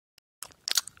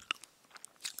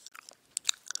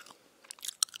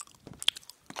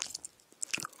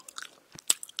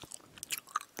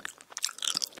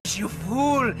You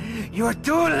fool! You're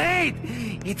too late!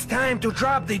 It's time to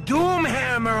drop the Doom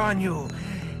Hammer on you!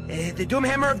 The Doom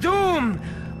Hammer of Doom!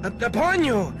 Upon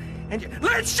you! And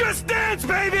let's just dance,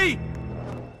 baby!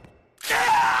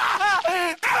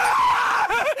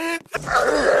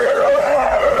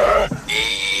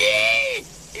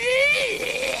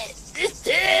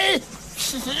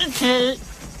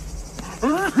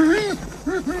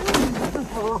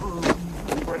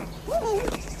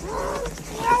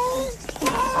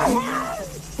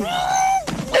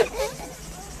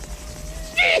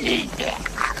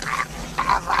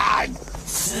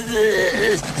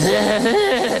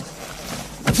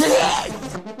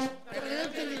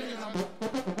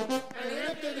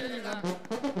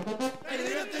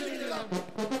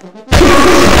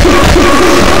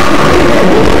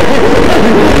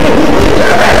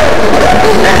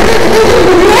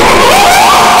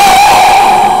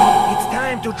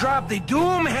 Drop the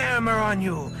Doom Hammer on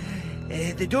you!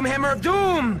 The Doom Hammer of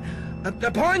Doom!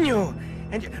 Upon you!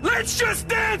 And let's just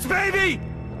dance, baby!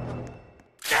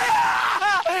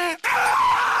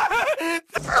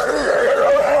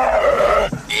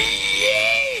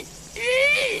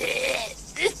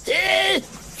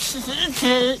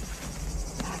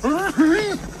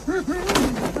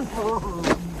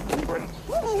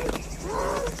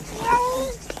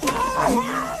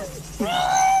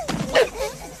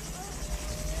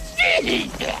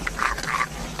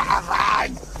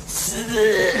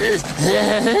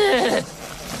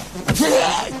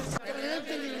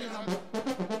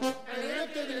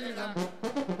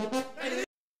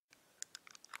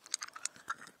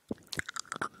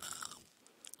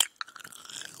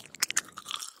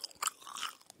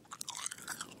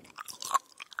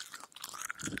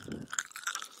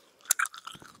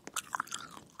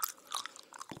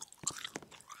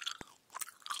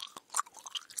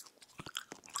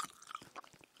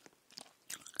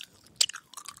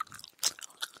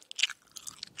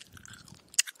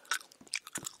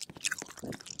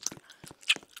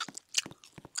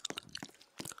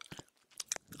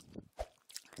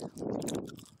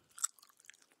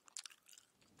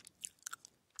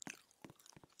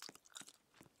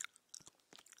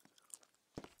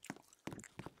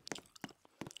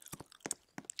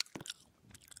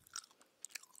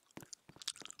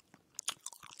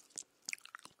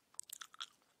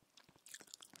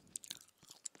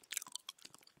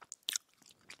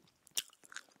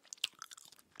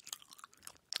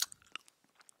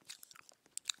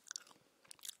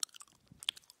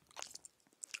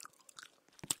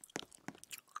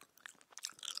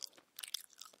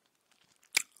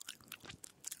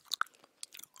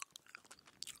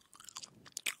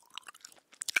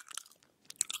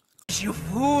 You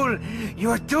fool!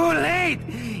 You're too late!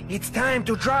 It's time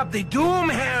to drop the Doom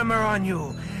Hammer on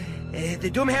you! The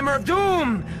Doom Hammer of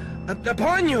Doom!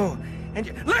 Upon you!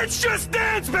 And let's just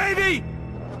dance, baby!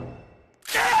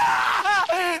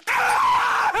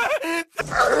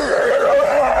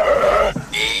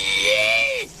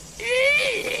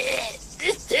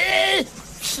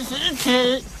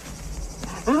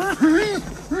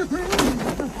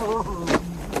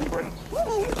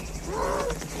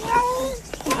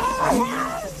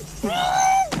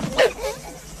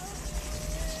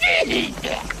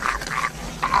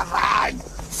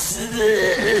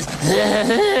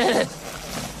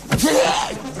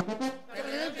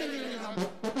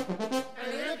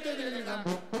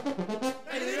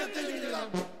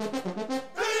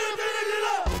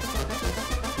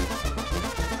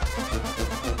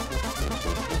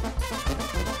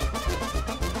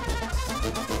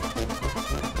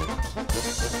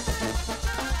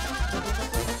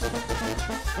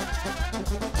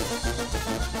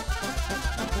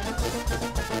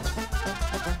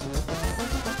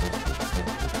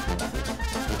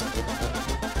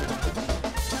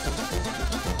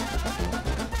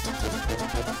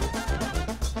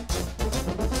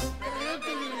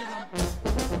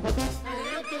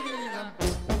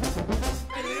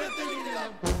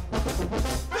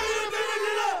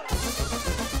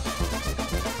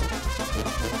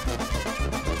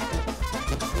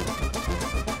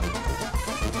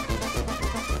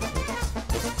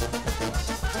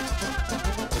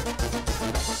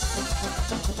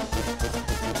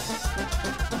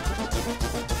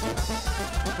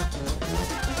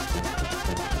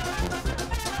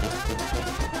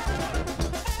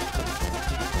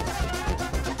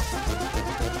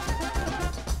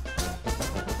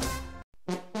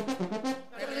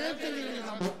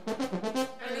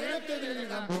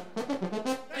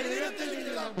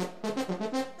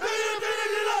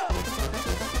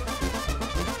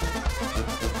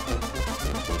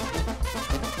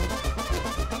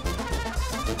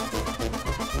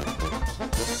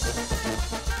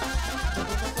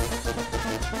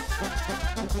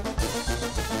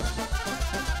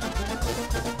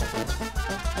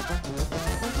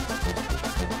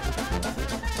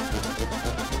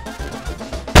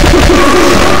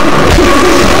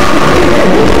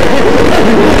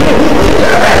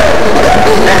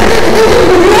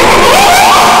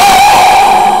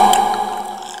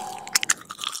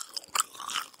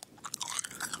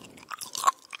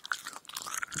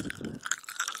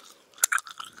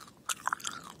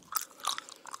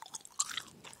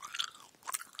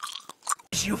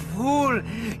 You fool!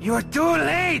 You're too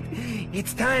late!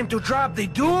 It's time to drop the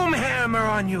doom hammer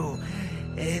on you!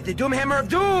 The doom hammer of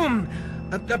doom!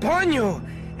 Upon you!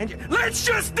 And let's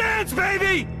just dance,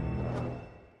 baby!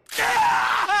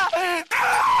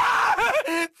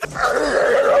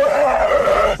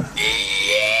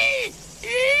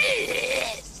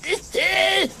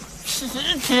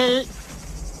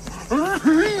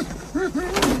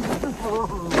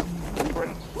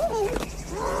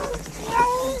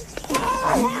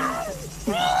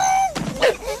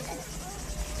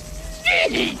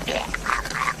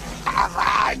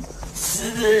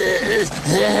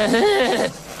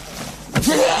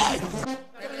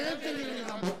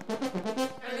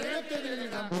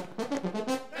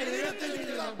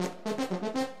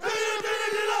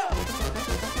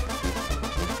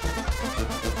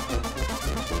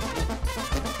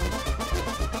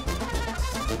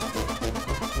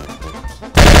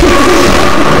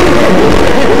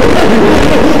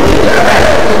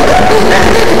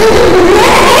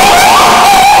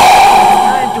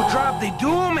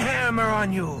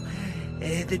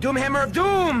 The doom hammer of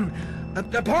doom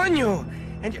upon you,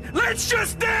 and let's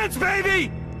just dance,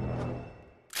 baby!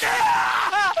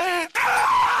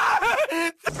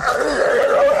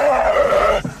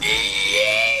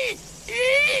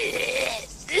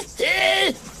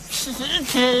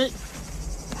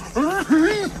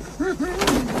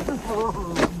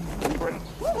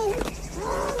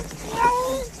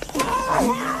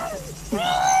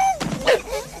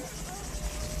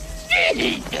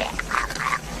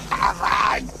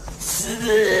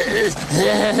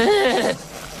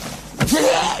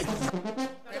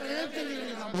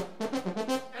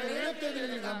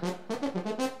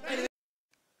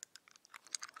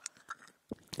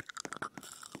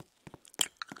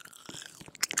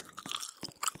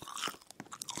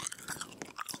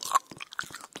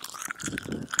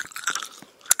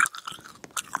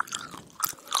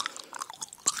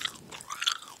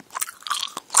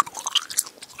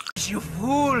 You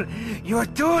fool! You're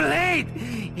too late!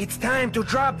 It's time to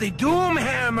drop the doom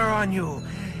hammer on you!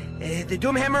 The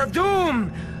doom hammer of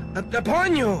doom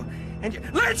upon you! And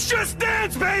let's just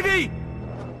dance, baby!